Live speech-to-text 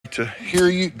to hear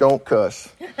you. Don't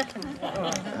cuss.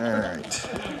 All right.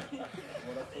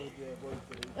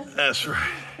 That's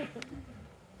right.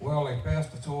 Well, like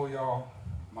Pastor told y'all,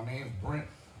 my name is Brent.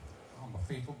 I'm a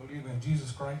faithful believer in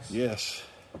Jesus Christ. Yes.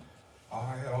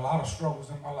 I had a lot of struggles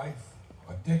in my life.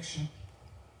 Addiction,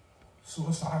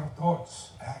 suicidal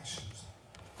thoughts, actions,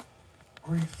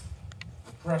 grief,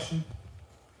 depression.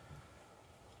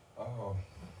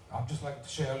 I'd just like to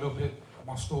share a little bit of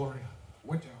my story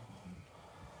with y'all.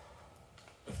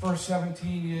 The first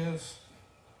 17 years,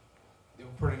 they were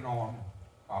pretty normal.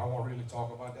 I don't want to really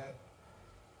talk about that.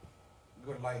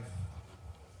 Good life.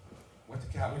 Went to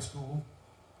Catholic school.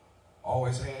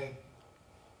 Always had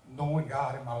knowing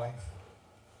God in my life.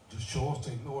 Just chose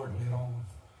to ignore it later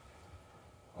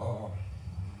on.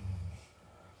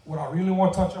 What I really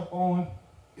want to touch up on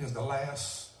is the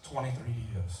last 23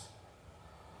 years.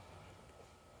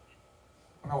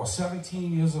 When I was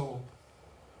 17 years old,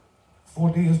 4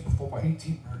 days before my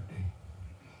 18th birthday,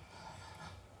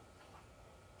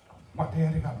 my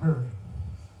daddy got murdered.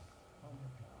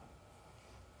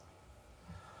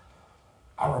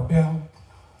 I rebelled.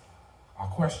 I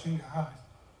questioned God.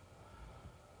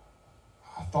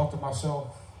 I thought to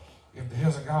myself, if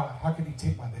there's a God, how can he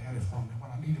take my daddy from me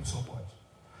when I need him so much?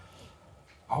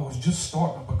 I was just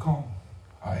starting to become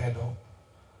an adult.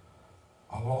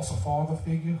 I lost a father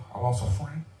figure. I lost a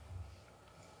friend.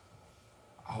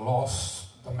 I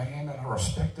lost the man that I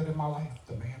respected in my life,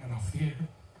 the man that I feared,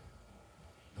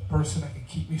 the person that could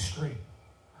keep me straight.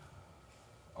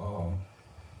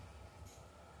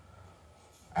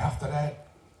 After that,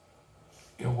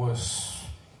 it was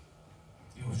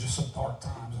just some dark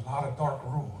times, a lot of dark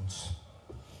roads.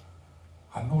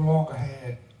 I no longer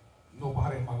had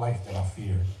nobody in my life that I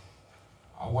feared.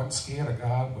 I wasn't scared of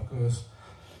God because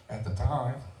at the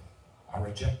time, I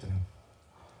rejected him.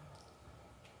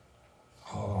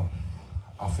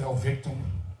 I fell victim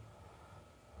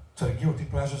to the guilty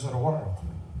pleasures of the world.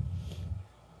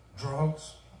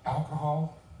 Drugs,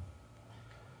 alcohol,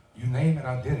 you name it,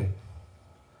 I did it.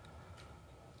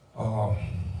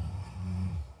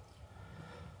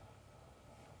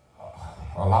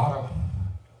 A lot of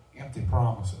empty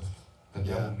promises the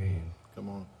devil made. Come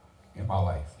on. In my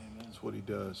life. Amen. That's what he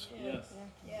does. Yes.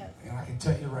 Yes. And I can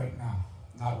tell you right now,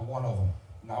 not one of them,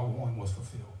 not one was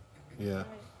fulfilled. Yeah.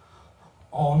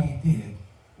 All he did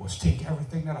was take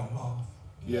everything that I love.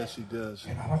 Yes, he does.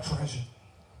 And I treasured,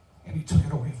 and he took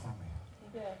it away from me.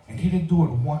 He did. And he didn't do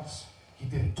it once, he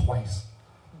did it twice.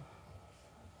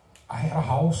 I had a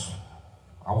house.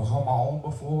 I was on my own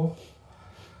before.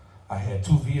 I had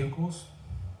 2 vehicles.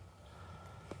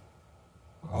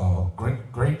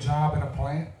 Great job in a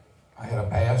plant. I had a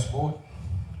bass boat.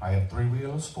 I had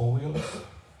 3-wheelers, 4-wheelers.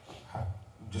 I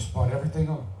just bought everything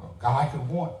a guy could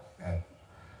want at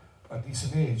a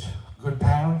decent age. Good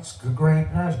parents, good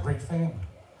grandparents, great family.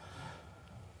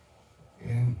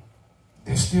 And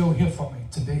they're still here for me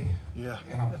today. Yeah.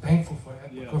 And I'm thankful for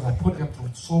that because I put them through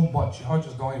so much. Y'all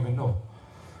just don't even know.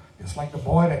 It's like the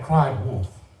boy that cried wolf.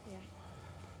 Yeah.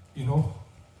 You know,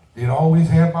 they'd always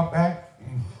have my back,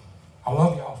 and I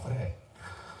love y'all for that.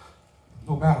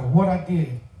 No matter what I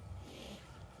did,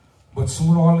 but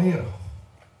sooner or later,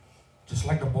 just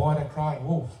like the boy that cried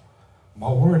wolf,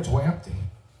 my words were empty.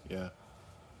 Yeah.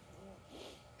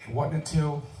 It wasn't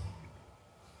until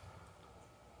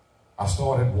I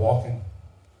started walking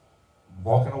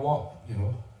a walk, you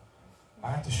know.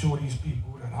 I had to show these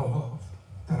people that I love,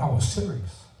 that I was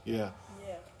serious. Yeah.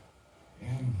 Yeah.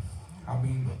 And I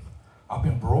mean, I've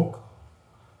been broke,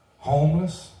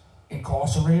 homeless,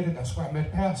 incarcerated. That's why I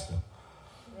met Pastor.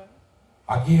 Right.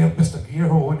 I gave Mr.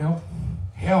 Guerrero and them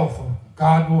hell for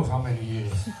God knows how many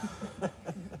years.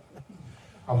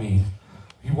 I mean,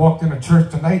 he walked in the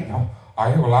church tonight, you know, I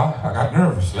ain't gonna lie, I got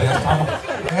nervous.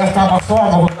 Last time I saw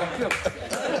him, I was like,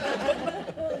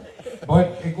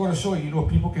 but it's going to show you, you know,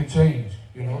 people can change,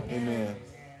 you know. Amen.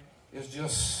 It's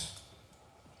just,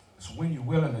 it's when you're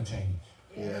willing to change.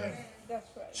 Yeah. That's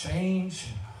right. Change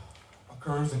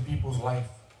occurs in people's life.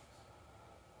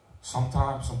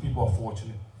 Sometimes some people are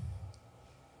fortunate.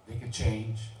 They can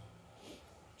change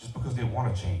just because they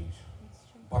want to change.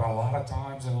 But a lot of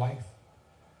times in life,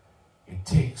 it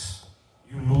takes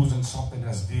you losing something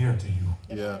that's dear to you.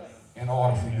 Yeah. In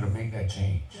order for you to make that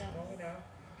change. Yeah.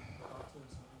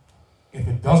 If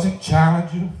it doesn't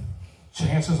challenge you,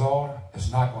 chances are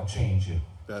it's not going to change you.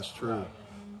 That's true.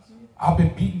 I've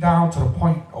been beaten down to the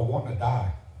point of wanting to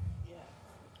die.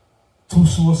 2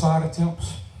 suicide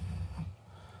attempts.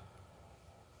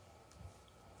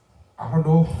 I don't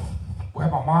know where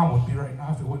my mom would be right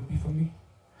now if it wouldn't be for me.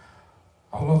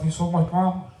 I love you so much,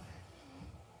 Mom.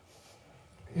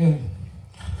 And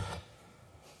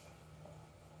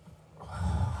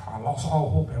lost all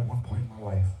hope at one point in my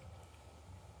life.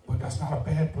 But that's not a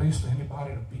bad place for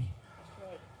anybody to be.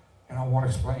 Right. And I want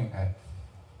to explain that.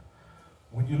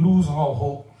 When you lose all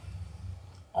hope,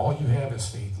 all you have is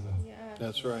faith left. Yeah.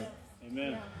 That's right.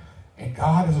 Amen. And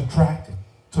God is attracted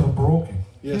to the broken.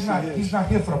 Yes, He's not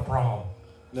here for the proud.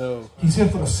 No. He's here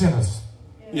for the sinners.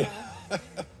 Yeah.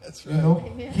 That's right. You know,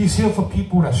 Amen. He's here for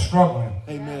people that's struggling,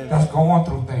 Amen. that's going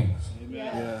through things.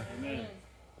 Yeah. Amen.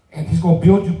 And He's going to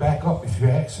build you back up if you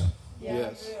ask Him. Yeah.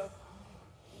 Yes.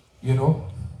 You know?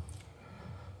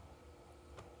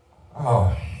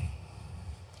 I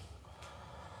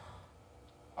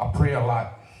pray a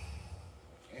lot.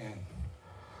 And,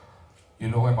 you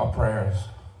know, in my prayers,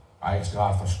 I ask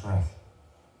God for strength.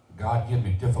 God give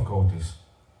me difficulties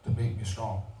to make me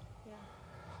strong. Yeah.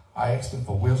 I asked Him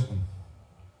for wisdom.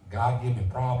 God give me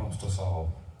problems to solve.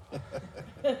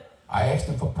 I asked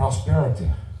Him for prosperity.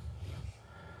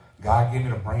 God gave me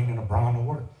the brain and the brawn to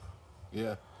work.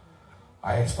 Yeah.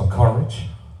 I asked for courage.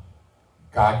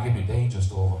 God gave me dangers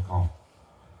to overcome.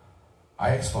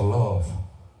 I asked for love.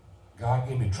 God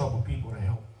gave me troubled people to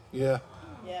help. Yeah.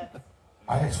 Yeah.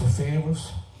 I asked for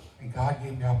favors, and God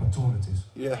gave me opportunities.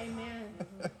 Yeah. Amen.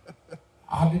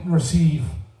 I didn't receive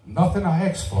nothing I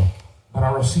asked for, but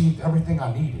I received everything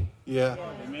I needed. Yeah.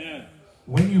 Amen.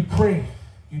 When you pray,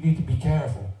 you need to be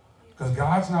careful, because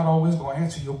God's not always going to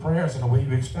answer your prayers in the way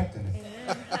you're expecting it.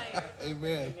 Amen.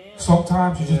 Amen.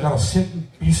 Sometimes you just Yeah. got to sit and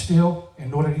be still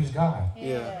and know that He's God.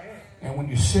 Yeah. And when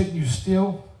you sit and you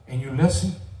still and you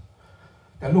listen,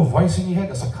 that little voice in your head,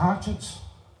 that's a conscience.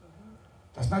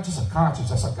 That's not just a conscience,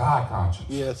 that's a God conscience.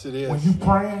 Yes, it is. When you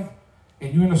praying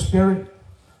and you're in the spirit,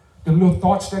 the little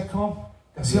thoughts that come,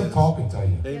 that's Him Yes. talking to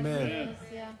you. Amen. Yes,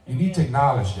 yeah. You need to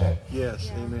acknowledge that. Yes.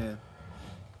 Yeah. Amen.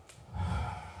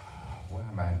 Where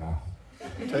am I now?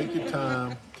 Take your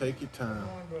time. Take your time.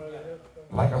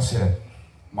 Like I said,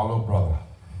 my little brother,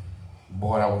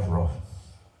 boy, that was rough.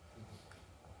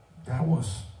 That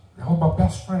was my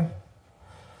best friend.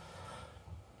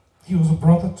 He was a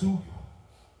brother too.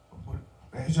 But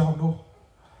as y'all know,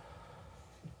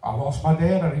 I lost my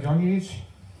dad at a young age.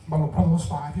 My little brother was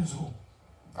 5 years old.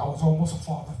 I was almost a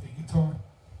father figure to him.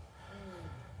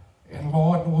 And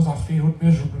Lord knows I failed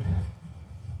miserably.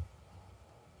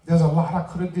 There's a lot I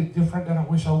could have did different that I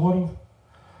wish I would have,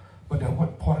 but that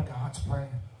wasn't part of God's plan.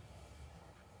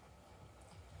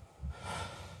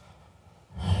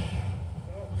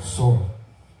 So,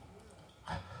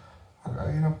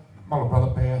 my little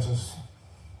brother passes.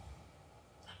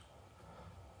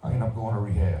 I end up going to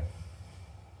rehab.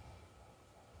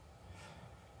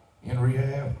 In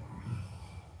rehab,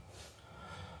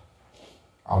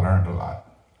 I learned a lot.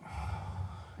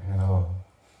 And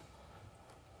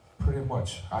pretty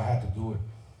much I had to do it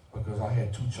because I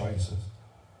had two choices.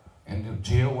 And the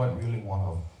jail wasn't really one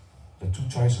of them. The two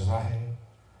choices I had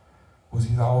was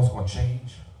either I was going to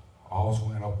change or I was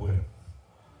going to end up with it.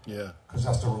 Yeah. Because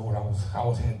that's the road I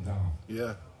was heading down.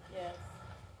 Yeah. Yes.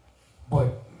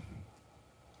 But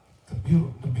the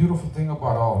beautiful thing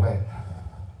about all that,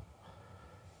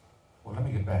 well, let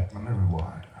me get back. Let me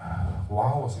rewind.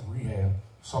 While I was in rehab,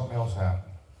 something else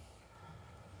happened.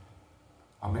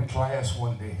 I'm in class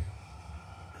one day,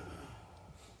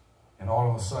 and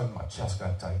all of a sudden my chest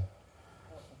got tight.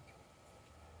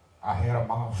 I had a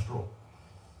mild stroke.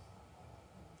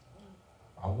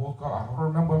 I woke up. I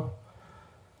remember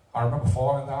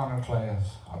falling down in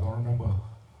class. I don't remember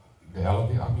the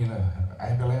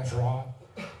ambulance ride.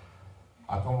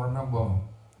 I don't remember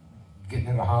getting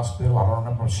in the hospital. I don't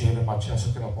remember shaving my chest,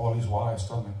 looking up all these wires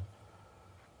to me.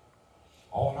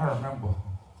 All I remember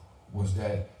was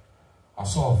that I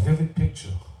saw a vivid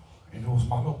picture, and it was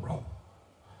my little brother.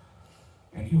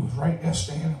 And he was right there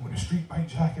standing with his street bike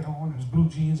jacket on, his blue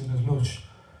jeans, and his little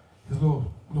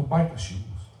biker shoes.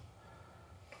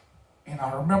 And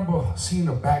I remember seeing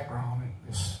the background, and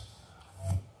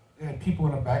there had people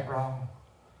in the background,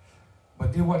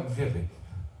 but they wasn't vivid.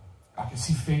 I could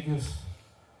see figures.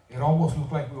 It almost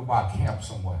looked like we were by a camp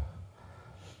somewhere.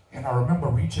 And I remember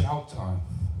reaching out to him,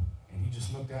 and he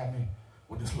just looked at me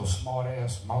with this little smart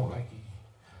ass mouth like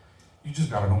you just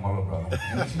gotta know my little brother.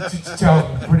 And he just tells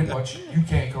me pretty much, you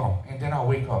can't come. And then I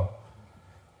wake up,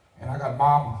 and I got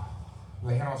Mama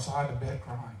laying outside the bed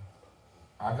crying.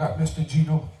 I got Mr.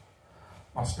 Gino,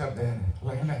 my stepdad,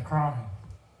 laying there crying.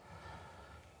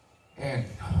 And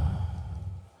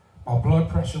my blood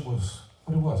pressure was,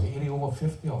 80 over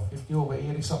 50 or 50 over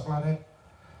 80, something like that.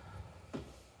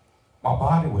 My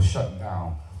body was shutting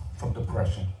down from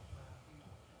depression.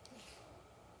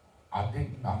 I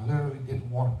literally didn't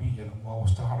want to be here anymore. I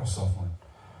was tired of suffering.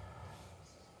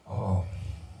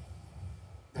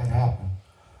 That happened.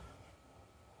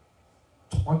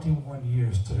 21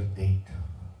 years to the date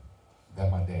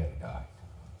that my daddy died.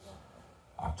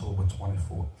 October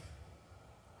 24th.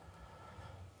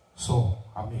 So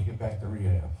I make it back to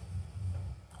rehab.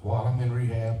 While I'm in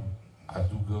rehab, I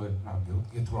do good. I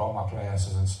get through all my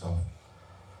classes and stuff.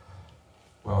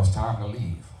 Well, it's time to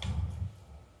leave.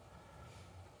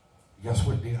 Guess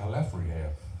what day I left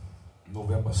rehab?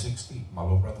 November 16th, my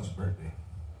little brother's birthday.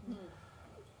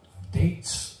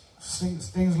 Dates,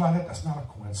 things like that, that's not a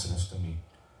coincidence to me.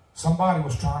 Somebody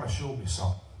was trying to show me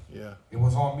something. Yeah. It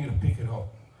was on me to pick it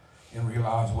up and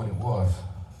realize what it was.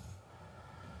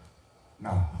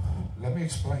 Now, let me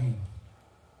explain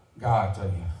God to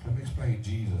you. Let me explain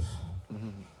Jesus.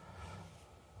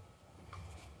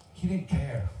 He didn't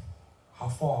care how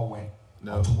far I went,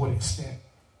 No. or to what extent,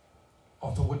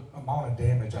 or to what amount of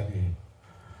damage I did.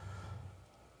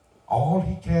 All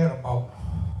he cared about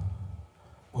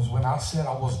was when I said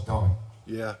I was done.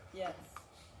 Yeah. Yes.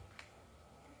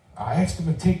 I asked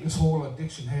him to take this whole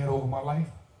addiction had over my life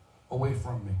away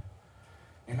from me.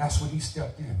 And that's when he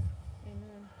stepped in.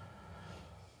 Amen.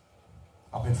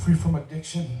 I've been free from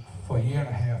addiction for a year and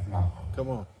a half now. Come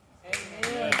on.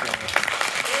 Amen.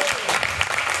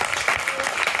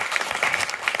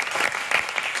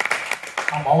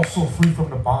 I'm also free from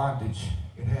the bondage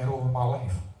it had over my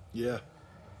life. Yeah.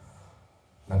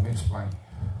 Let me explain.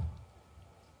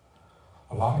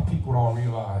 A lot of people don't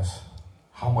realize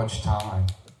how much time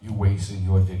you waste in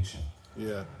your addiction.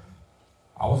 Yeah.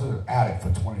 I was an addict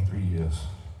for 23 years.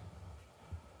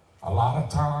 A lot of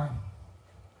time,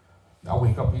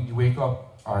 you wake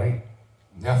up, all right,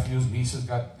 nephews, nieces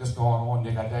got this going on,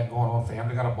 they got that going on,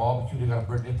 family got a barbecue, they got a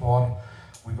birthday party,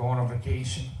 we going on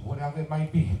vacation, whatever it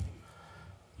might be.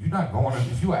 You're not going,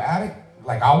 if you're an addict,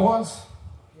 like I was,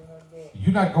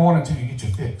 you're not going until you get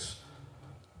your fix.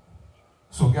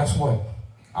 So guess what?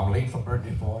 I'm late for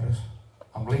birthday parties.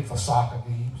 I'm late for soccer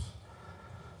games.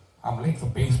 I'm late for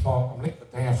baseball. I'm late for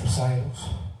dance recitals.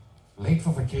 Late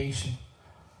for vacation.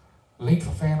 Late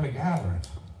for family gatherings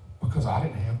because I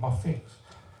didn't have my fix.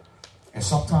 And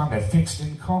sometimes that fix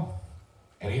didn't come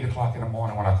at 8 o'clock in the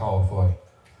morning when I called for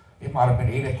it. It might have been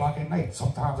 8 o'clock at night.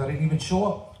 Sometimes I didn't even show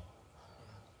up.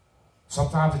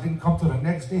 Sometimes it didn't come till the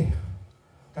next day.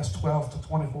 That's 12 to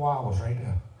 24 hours right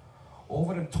there.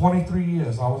 Over the 23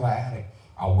 years I was an addict,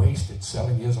 I wasted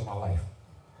 7 years of my life.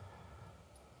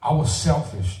 I was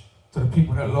selfish to the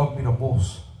people that loved me the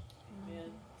most. Amen.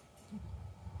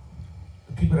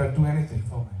 The people that do anything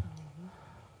for me.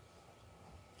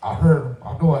 I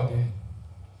know I did.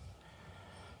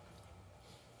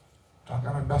 I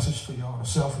got a message for y'all. The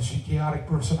selfish and chaotic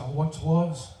person I once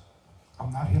was,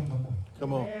 I'm not him no more.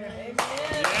 Come on. Amen.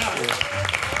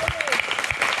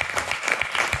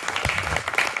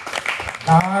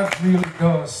 God really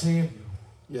does save you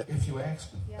Yeah. if you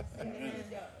ask him. Yes, amen.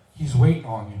 He's waiting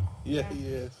on you. Yeah, he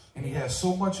is. And he has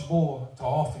so much more to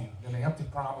offer you than the empty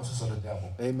promises of the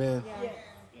devil. Amen. Yes.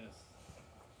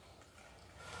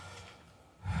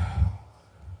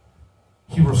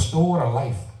 He restored a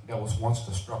life that was once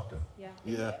destructive. Yeah.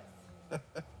 Yeah.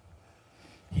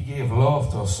 He gave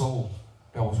love to a soul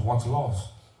that was once lost.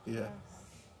 Yeah.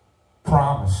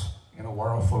 Promise in a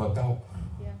world full of doubt.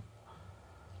 Yeah.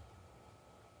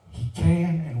 He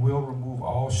can and will remove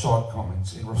all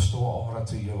shortcomings and restore order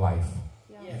to your life.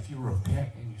 Yeah. If you repent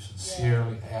and you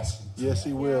sincerely ask him to. Yes,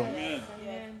 he will. Yes.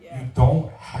 Amen. You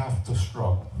don't have to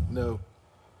struggle. No.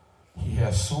 He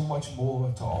has so much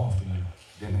more to offer you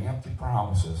than the empty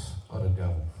promises of the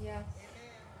devil. Yes.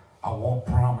 I won't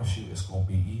promise you it's going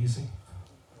to be easy,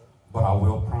 but I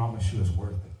will promise you it's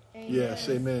worth it. Amen. Yes,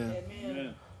 amen.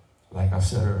 Amen. Like I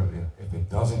said earlier, if it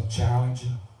doesn't challenge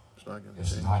you, It's not gonna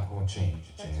it's change. not going to change.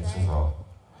 The That's chances right. are.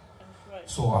 That's right.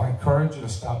 So I encourage you to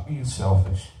stop being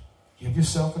selfish. Give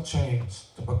yourself a chance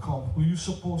to become who you're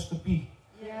supposed to be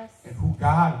Yes. and who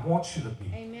God wants you to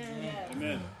be. Amen. Yes.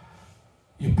 Amen.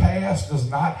 Your past does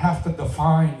not have to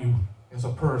define you as a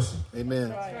person. Amen.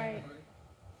 That's right.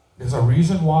 There's a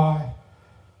reason why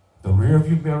the rear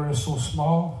view mirror is so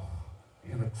small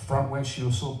and the front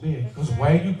windshield so big. Because That's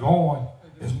where right. you're going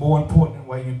is more important than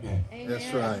where you've been. Amen. That's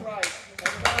right. That's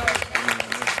right.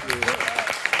 That's good.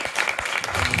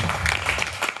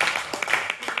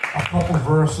 A couple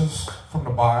verses from the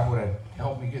Bible that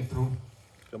helped me get through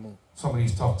Come on. some of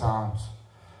these tough times.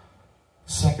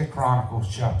 2 Chronicles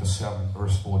chapter 7,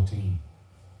 verse 14.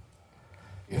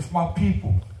 If my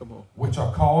people, Come on. which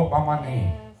are called by my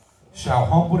name, Yes. shall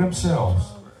humble themselves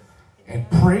and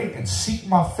pray and seek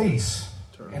my face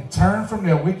and turn from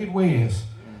their wicked ways,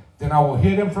 then I will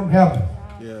hear them from heaven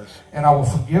Yes. and I will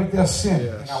forgive their sin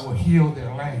Yes. and I will heal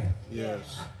their land.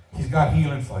 Yes. He's got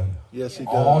healing for you. Yes, he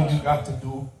All does. you got to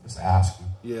do is ask him.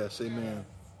 Yes, amen.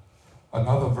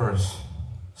 another verse,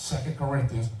 2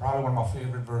 Corinthians, probably one of my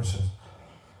favorite verses,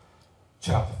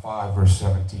 chapter 5, verse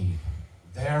 17.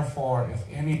 Therefore, if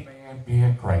any man be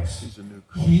in Christ, He's a new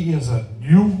creature. he is a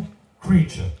new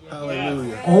creature.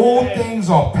 Hallelujah. Old things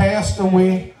are passed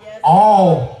away.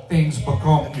 All things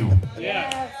become new.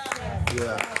 Yeah.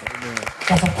 Amen.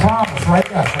 That's a promise right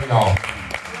there for y'all.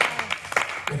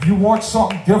 If you want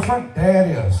something different, there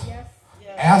it is.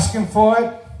 Asking for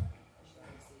it,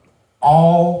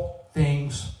 all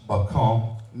things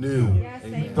become New.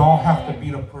 You don't have to be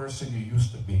the person you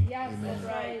used to be. That's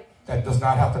right. That does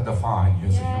not have to define you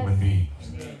as a human being.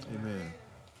 Amen.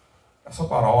 That's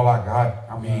about all I got.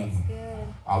 I mean,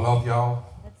 Good. I love y'all,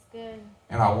 That's good.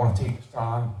 and I want to take this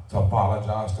time to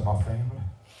apologize to my family.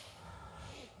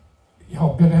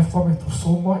 Y'all been there for me through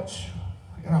so much,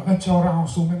 and I let y'all down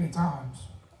so many times.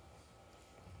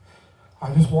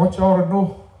 I just want y'all to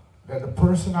know that the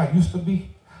person I used to be,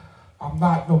 I'm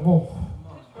not no more.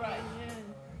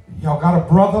 Y'all got a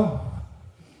brother,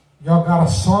 y'all got a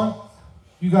son,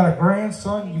 you got a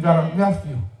grandson, you got a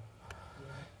nephew,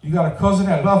 you got a cousin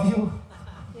that love you,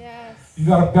 Yes. you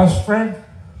got a best friend,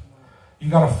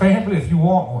 you got a family if you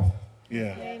want one.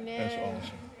 Yeah. Amen. That's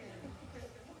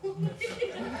awesome.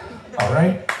 All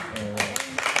right?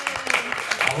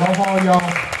 I love all y'all,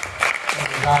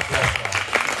 and God bless y'all.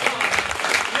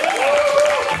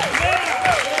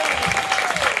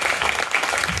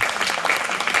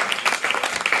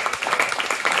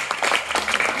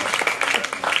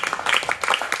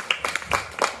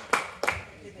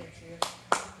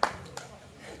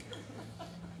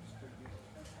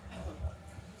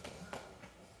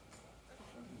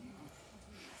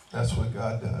 That's what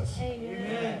God does.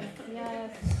 Amen.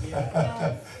 Yes.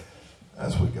 Yes.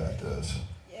 That's what God does.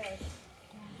 Yes.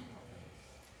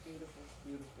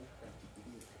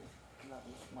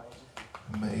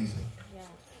 Amazing. Yeah.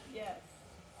 Yes.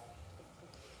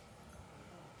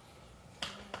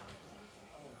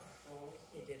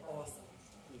 He did awesome.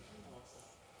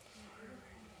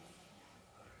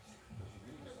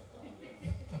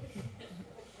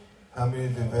 How many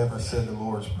of you have ever said the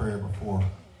Lord's Prayer before?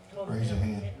 Raise your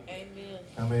hand. Amen.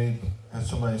 How many have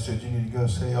somebody said you need to go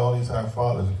say all these Our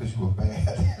Fathers because you were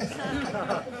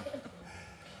bad?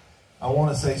 I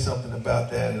want to say something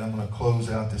about that, and I'm going to close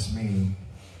out this meeting.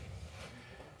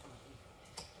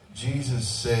 Jesus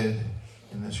said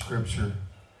in the scripture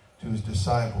to his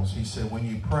disciples, he said, when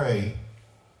you pray,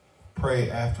 pray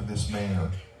after this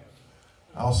manner.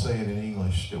 I'll say it in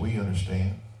English that we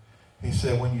understand. He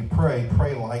said, when you pray,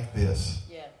 pray like this.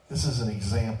 Yeah. This is an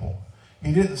example.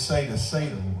 He didn't say to say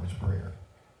the Lord's Prayer.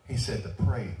 He said to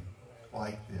pray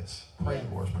like this. Pray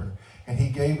the Lord's Prayer. And he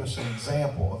gave us an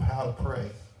example of how to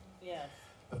pray. Yeah.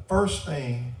 The first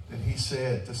thing that he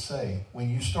said to say, when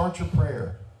you start your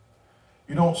prayer,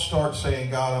 you don't start saying,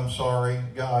 God, I'm sorry,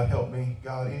 God, help me,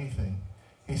 God, anything.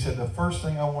 He said, the first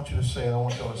thing I want you to say, and I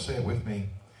want y'all to say it with me,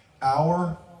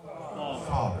 Our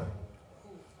Father,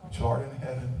 which art in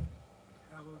heaven,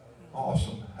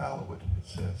 awesome, hallowed, it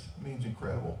says. It means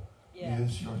incredible. Yeah.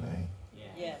 Is your name.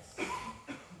 Yes.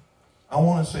 I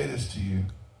want to say this to you.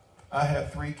 I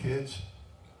have 3 kids.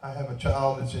 I have a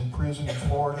child that's in prison in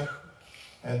Florida,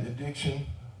 had addiction.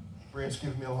 Brent's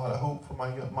given me a lot of hope for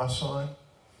my son.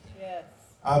 Yes.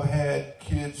 I've had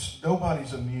kids.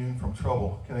 Nobody's immune from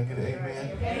trouble. Can I get an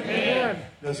amen? Amen.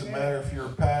 Doesn't matter if you're a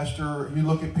pastor. You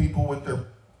look at people with their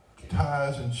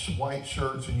ties and white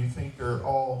shirts and you think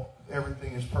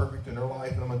everything is perfect in their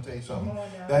life. And I'm going to tell you something.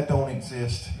 That don't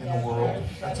exist in the world.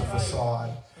 That's a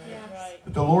facade. That's right.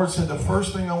 But the Lord said the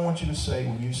first thing I want you to say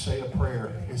when you say a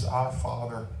prayer is Our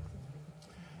Father.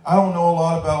 I don't know a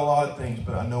lot about a lot of things,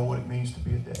 but I know what it means to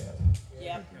be a dad.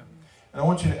 Yep. And I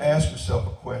want you to ask yourself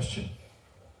a question,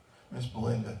 Miss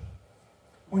Belinda.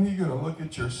 When are you going to look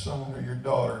at your son or your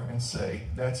daughter and say,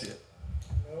 that's it?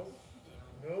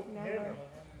 Never.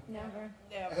 Never.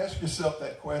 Never. Ask yourself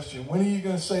that question. When are you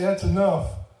going to say that's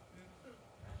enough?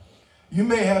 You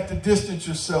may have to distance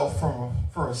yourself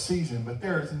for a season, but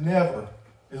there is never,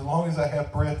 as long as I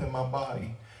have breath in my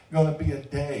body, going to be a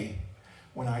day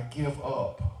when I give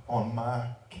up on my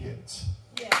kids.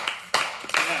 Yes.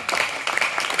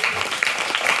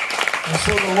 And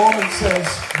so the Lord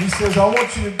says, he says, I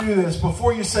want you to do this.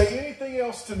 Before you say anything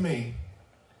else to me,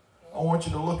 I want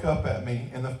you to look up at me.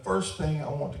 And the first thing I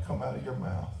want to come out of your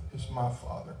mouth is my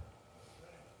Father,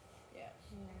 Yes.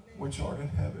 which art in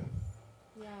heaven.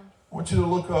 Yeah. I want you to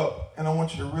look up and I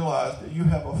want you to realize that you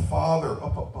have a Father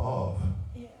up above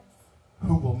Yes.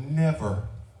 who will never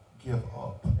give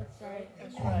up That's right.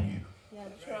 That's on right. you. Yeah.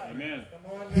 That's right. Amen.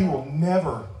 He will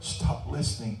never stop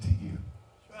listening to you.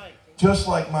 That's right. Just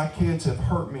like my kids have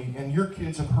hurt me and your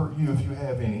kids have hurt you if you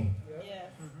have any. Yes.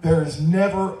 there is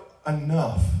never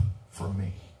enough for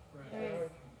me Right.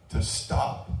 to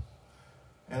stop.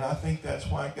 And I think that's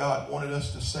why God wanted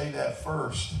us to say that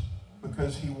first,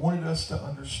 because he wanted us to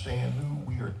understand who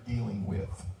we are dealing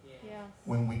with Yes.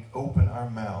 when we open our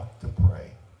mouth to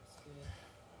pray.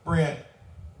 Brent,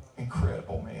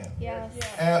 incredible, man. Yes.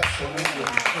 Absolutely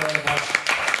incredible.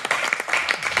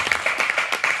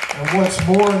 And what's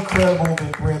more incredible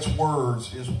than Brent's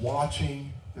words is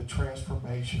watching the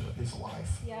transformation of his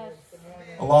life. Yes.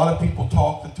 A lot of people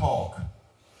talk the talk,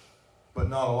 but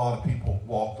not a lot of people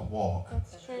walk the walk.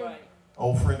 That's true. Right.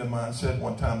 Old friend of mine said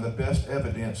one time, the best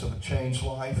evidence of a changed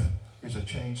life is a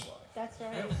changed life. That's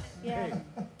right. Yeah.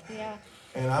 Yeah.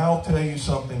 And I'll tell you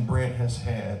something, Brent has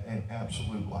had an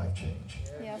absolute life change.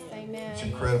 Yes. Amen. It's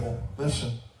incredible.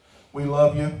 Listen, we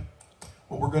love you.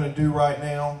 What we're going to do right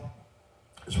now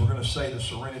is we're going to say the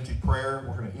serenity prayer.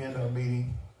 We're going to end our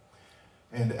meeting.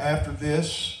 And after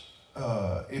this,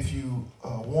 if you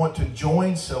want to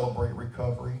join Celebrate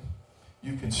Recovery,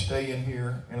 you can stay in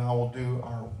here and I will do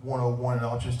our 101 and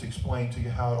I'll just explain to you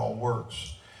how it all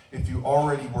works. If you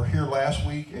already were here last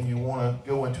week and you want to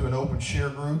go into an open share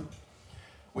group,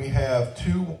 we have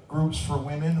 2 groups for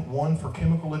women, one for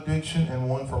chemical addiction and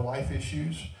one for life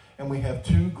issues. And we have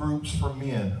 2 groups for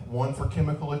men, one for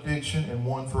chemical addiction and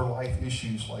one for life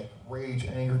issues like rage,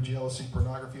 anger, jealousy,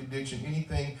 pornography addiction,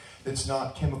 anything that's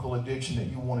not chemical addiction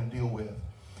that you want to deal with.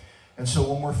 And so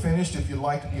when we're finished, if you'd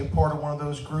like to be a part of one of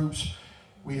those groups,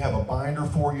 we have a binder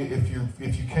for you. If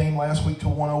you came last week to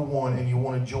 101 and you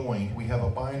want to join, we have a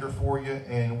binder for you,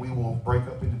 and we will break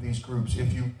up into these groups.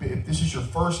 If this is your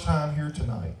first time here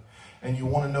tonight and you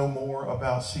want to know more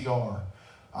about CR,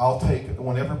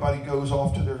 when everybody goes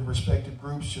off to their respective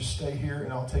groups, just stay here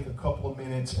and I'll take a couple of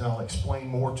minutes and I'll explain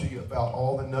more to you about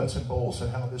all the nuts and bolts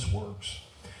and how this works.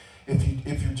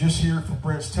 If you're just here for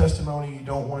Brent's testimony, you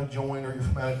don't want to join, or you're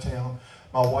from out of town,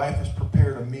 my wife has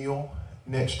prepared a meal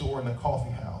next door in the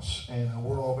coffee house, and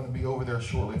we're all going to be over there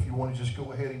shortly. If you want to just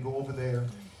go ahead and go over there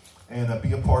and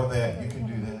be a part of that, you can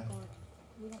do that.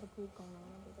 We have a group going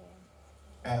on over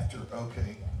there. After,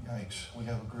 okay, yikes, we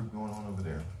have a group going on over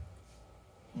there.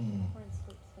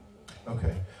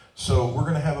 Okay, so we're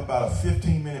going to have about a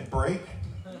 15-minute break.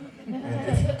 And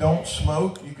if you don't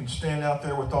smoke, you can stand out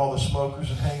there with all the smokers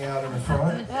and hang out in the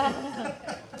front.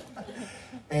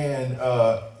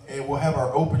 And we'll have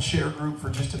our open share group for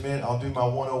just a minute. I'll do my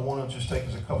 101. It'll just take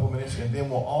us a couple of minutes. And then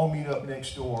we'll all meet up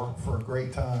next door for a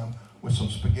great time with some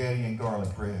spaghetti and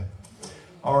garlic bread.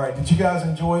 All right, did you guys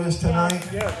enjoy this tonight?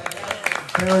 Yes.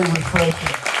 Very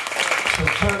refreshing. So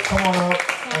Kurt, come on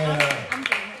up. And,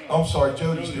 I'm sorry,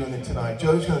 Jody's doing it tonight.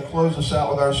 Jody's going to close us out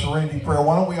with our serenity prayer.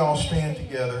 Why don't we all stand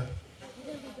together?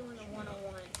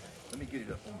 Let me get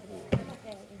it up on the board.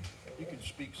 You can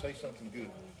speak, say something good.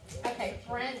 Okay,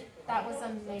 Brent, that was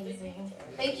amazing.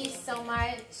 Thank you so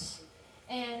much.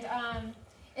 And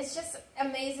it's just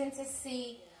amazing to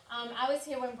see. I was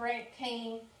here when Brent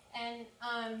came, and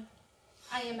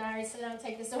I am married, so don't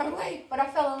take this the wrong way, but I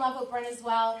fell in love with Brent as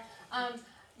well.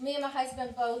 Me and my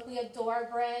husband both, we adore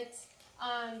Brent.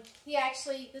 He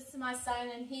actually, this is my son,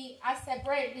 and I said,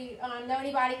 Brent, do you know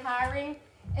anybody hiring?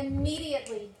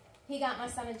 Immediately, he got my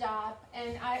son a job,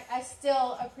 and I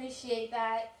still appreciate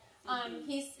that.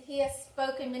 He has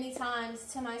spoken many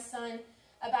times to my son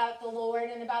about the Lord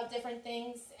and about different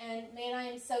things, and man, I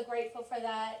am so grateful for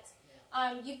that.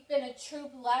 You've been a true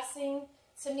blessing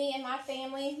to me and my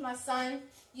family, my son.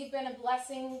 You've been a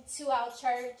blessing to our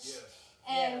church. Yes.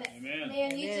 And man,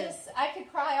 I could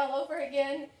cry all over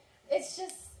again. It's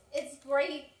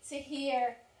great to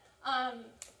hear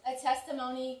a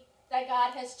testimony that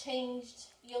God has changed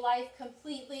your life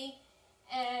completely.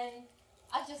 And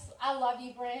I love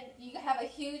you, Brent. You have a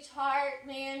huge heart,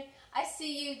 man. I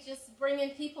see you just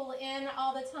bringing people in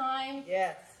all the time.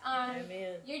 Yes.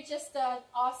 Amen. You're just an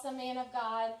awesome man of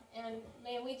God. And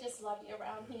man, we just love you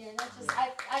around here. And I just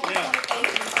want to thank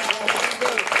you for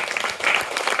that.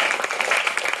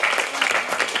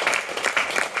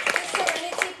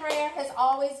 Prayer has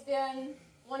always been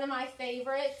one of my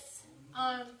favorites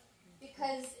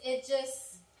because it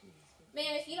just,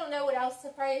 man, if you don't know what else to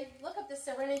pray, look up the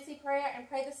Serenity Prayer and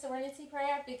pray the Serenity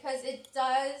Prayer because it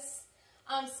does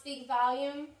speak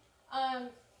volume. I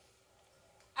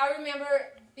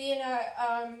remember being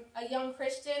a young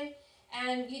Christian,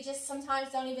 and you just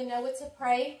sometimes don't even know what to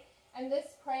pray, and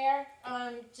this prayer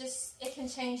it can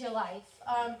change your life.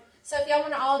 So if y'all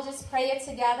want to all just pray it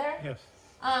together. Yes.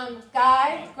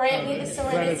 God, grant me the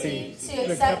serenity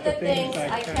to accept the things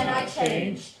I cannot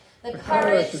change, the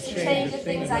courage to change the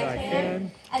things I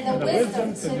can, and the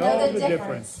wisdom to know the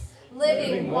difference,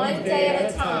 living one day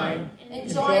at a time in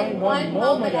enjoying one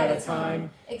moment at a time,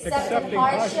 accepting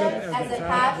hardship as a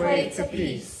pathway to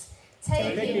peace,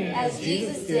 taking, as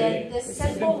Jesus did, this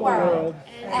simple world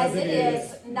as it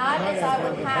is, not as I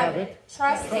would have it,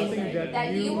 trusting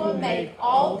that you will make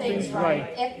all things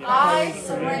right if I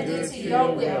surrender to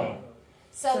your will,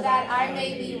 so that I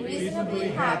may be reasonably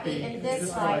happy in this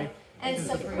life and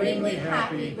supremely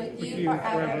happy with you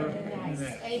forever in the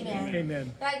next. Amen.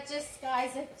 Amen. That just,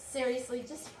 guys, seriously,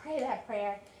 just pray that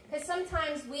prayer. Because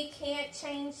sometimes we can't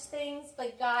change things,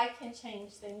 but God can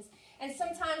change things. And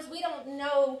sometimes we don't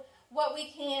know what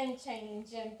we can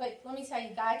change. But let me tell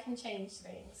you, God can change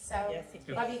things. So,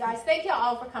 love you guys. Thank you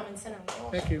all for coming tonight.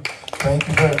 Thank you. Thank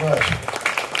you very much.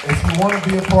 If you want to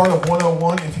be a part of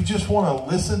 101, if you just want to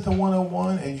listen to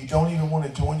 101 and you don't even want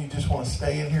to join, you just want to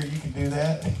stay in here, you can do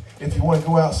that. If you want to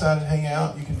go outside and hang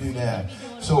out, you can do that.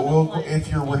 So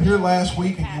if you were here last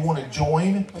week and you want to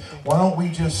join, why don't we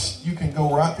you can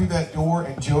go right through that door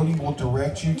and Jody will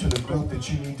direct you to the group that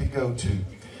you need to go to.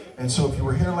 And so if you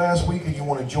were here last week and you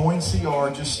want to join CR,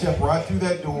 just step right through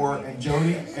that door and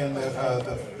Jody and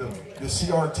the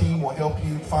CR team will help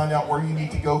you find out where you need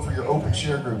to go for your open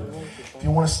share group. If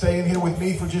you want to stay in here with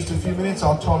me for just a few minutes,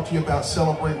 I'll talk to you about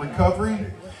Celebrate Recovery.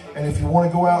 And if you want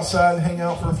to go outside and hang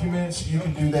out for a few minutes, you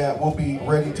can do that. We'll be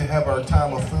ready to have our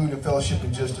time of food and fellowship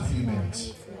in just a few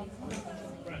minutes.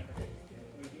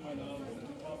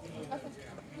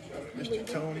 Mr.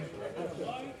 Tony,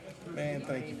 man,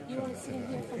 thank you for coming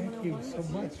tonight. Thank you so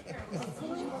much.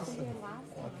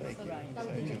 Oh, thank you.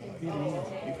 Thank you. You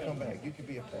come back. You can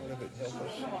be a part of it and help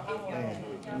us. Man,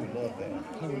 we love that.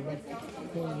 I would love to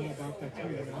know more about that too.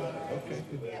 Okay.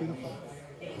 It's beautiful.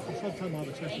 Sometime I'll have a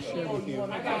chance to share with you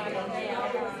about that.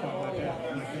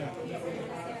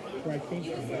 Where I came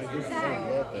from, what I did. I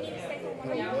love that. I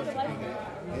love that.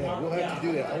 Yeah, we'll have to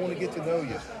do that. I want to get to know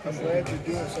you. I'm glad you're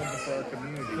doing something for our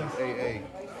community, AA.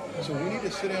 So we need to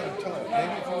sit down and talk.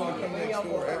 Maybe if you want to come next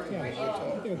door after me, we'll I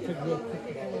talk. think it's real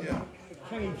quick. Yeah.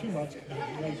 Can't eat too much.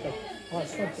 Or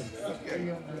something.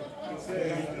 Okay. I'll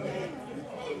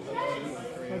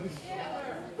just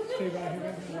stay right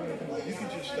here. You can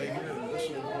just stay here and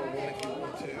listen to more if you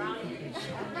want to. You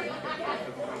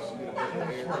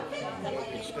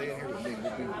can stay in here with me.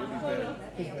 We'll be better.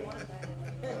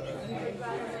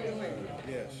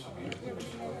 Yes.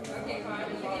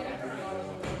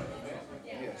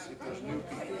 Yes, if there's new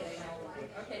people.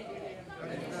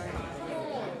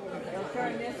 They'll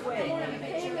turn this way.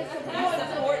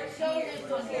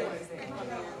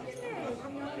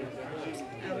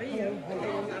 How are you?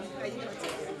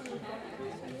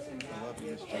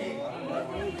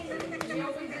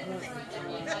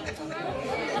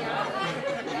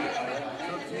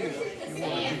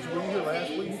 Were you here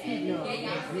last week? You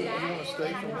want to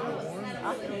stay for 101? I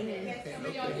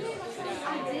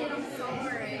did. I'm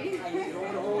sorry.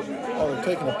 Oh, they're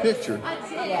taking a picture. I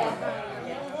did.